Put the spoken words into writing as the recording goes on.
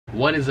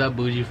What is up,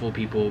 bougiful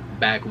people?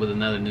 Back with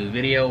another new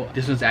video.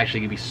 This one's actually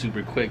gonna be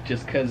super quick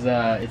just because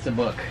it's a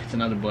book. It's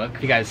another book.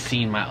 If you guys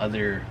seen my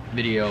other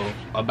video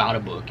about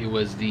a book, it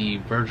was the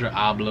Virgil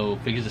Abloh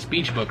Figures of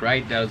Speech book,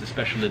 right? That was a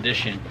special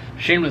edition.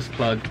 Shameless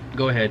plug.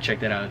 Go ahead,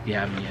 check that out if you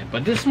haven't yet.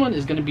 But this one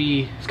is gonna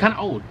be, it's kind of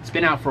old. It's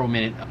been out for a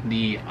minute.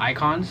 The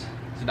Icons.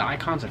 Is it the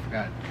Icons? I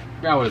forgot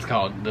what it's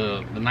called.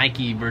 The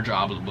Nike Virgil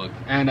Abloh book.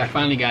 And I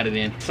finally got it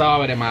in.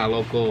 Saw it at my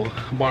local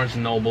Barnes &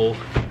 Noble.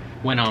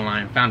 Went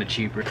online, found it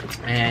cheaper,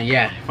 and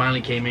yeah, it finally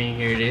came in.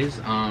 Here it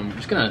is. I'm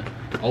just gonna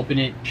open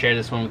it, share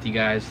this one with you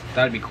guys.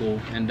 Thought it'd be cool,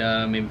 and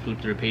maybe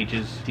flip through the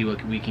pages, see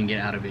what we can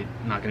get out of it.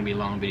 Not gonna be a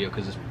long video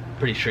because it's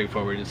pretty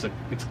straightforward. It's a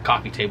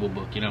coffee table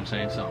book, you know what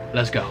I'm saying? So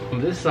let's go.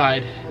 This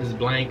side is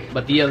blank,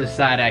 but the other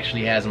side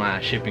actually has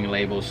my shipping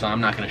label, so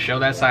I'm not gonna show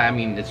that side. I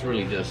mean, it's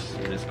really just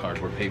this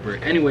cardboard paper.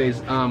 Anyways,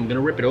 I'm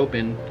gonna rip it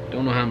open.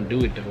 Don't know how I'm gonna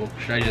do it though.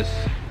 Should I just?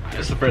 This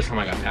is the first time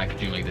I got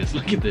packaging like this.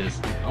 Look at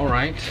this. All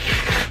right.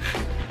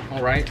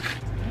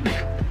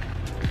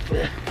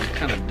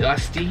 Kind of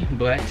dusty,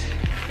 but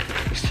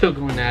we're still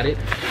going at it.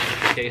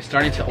 Okay,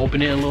 starting to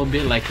open it a little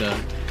bit like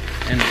a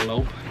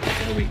envelope.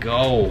 There we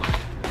go.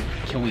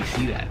 Can we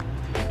see that?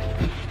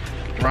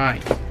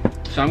 Right.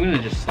 So I'm gonna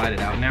just slide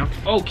it out now.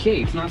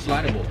 Okay, it's not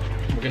slidable.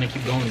 We're gonna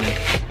keep going there.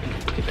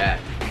 Look at that.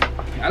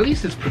 At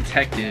least it's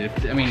protected.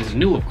 I mean, it's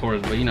new, of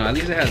course, but you know, at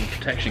least it has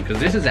protection because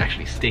this is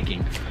actually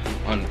sticking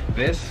on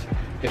this.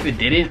 If it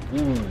didn't,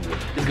 ooh,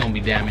 it's gonna be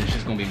damaged.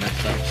 It's gonna be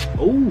messed up.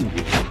 Ooh,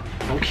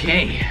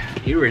 okay,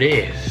 here it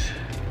is.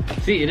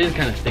 See, it is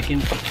kind of sticking.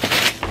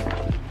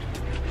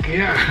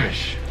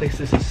 Gosh, place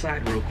this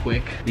aside real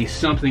quick.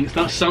 Something's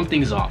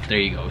off. There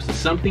you go. So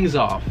Something's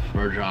Off.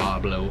 Virgil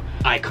Abloh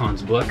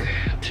Icons book.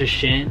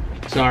 Tishin.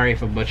 Sorry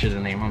if I butchered the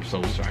name. I'm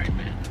so sorry,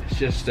 man. It's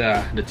just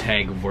the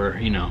tag were,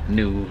 you know,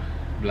 new.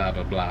 Blah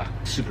blah blah.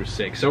 Super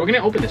sick. So we're gonna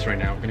open this right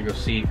now. We're gonna go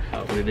see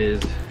what it is.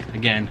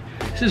 Again,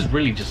 this is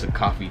really just a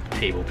coffee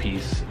table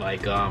piece.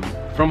 Like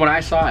from what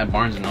I saw at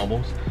Barnes &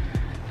 Noble's,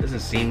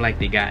 doesn't seem like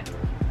they got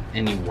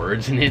any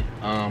words in it.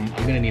 I'm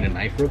gonna need a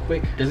knife real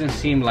quick. Doesn't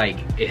seem like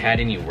it had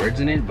any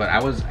words in it, but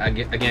I was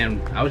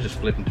just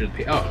flipping through the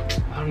page. Oh,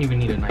 I don't even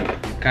need a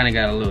knife. Kind of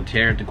got a little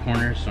tear at the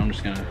corner, so I'm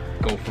just gonna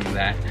go from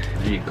that.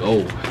 There you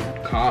go.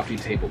 Coffee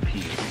table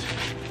piece.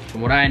 From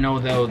what I know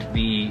though,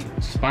 the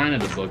spine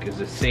of the book is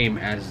the same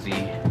as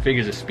the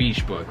Figures of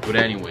Speech book. But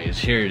anyways,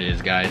 here it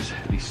is, guys.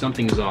 The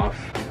Something's Off.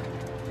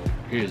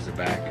 Here's the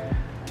back.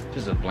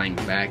 Just a blank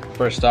back.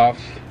 First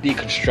off,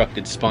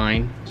 deconstructed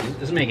spine.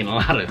 It's making a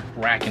lot of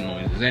cracking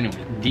noises.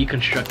 Anyway,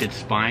 deconstructed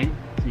spine,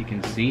 as you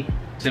can see.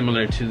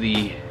 Similar to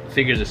the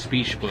Figures of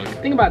Speech book.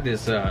 Think about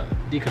this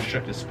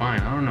deconstructed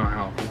spine. I don't know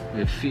how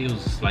it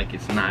feels like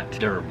it's not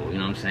durable, you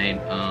know what I'm saying?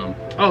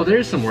 Oh,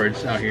 there's some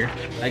words out here.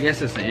 I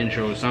guess it's the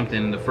intro or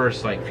something. The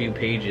first like few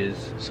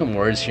pages, some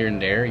words here and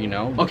there, you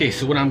know. Okay,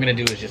 so what I'm gonna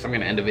do is I'm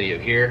gonna end the video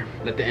here.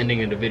 Let the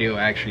ending of the video,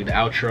 actually the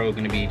outro,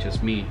 gonna be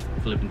just me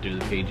flipping through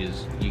the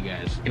pages. You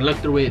guys can look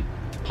through it,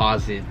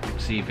 pause it,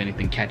 see if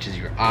anything catches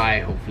your eye.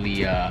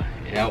 Hopefully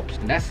it helps.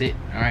 And that's it.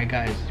 All right,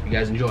 guys, if you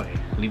guys enjoy,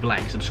 leave a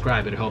like,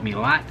 subscribe. It'll help me a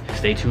lot.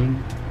 Stay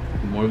tuned.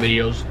 More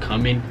videos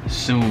coming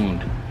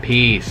soon.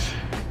 Peace.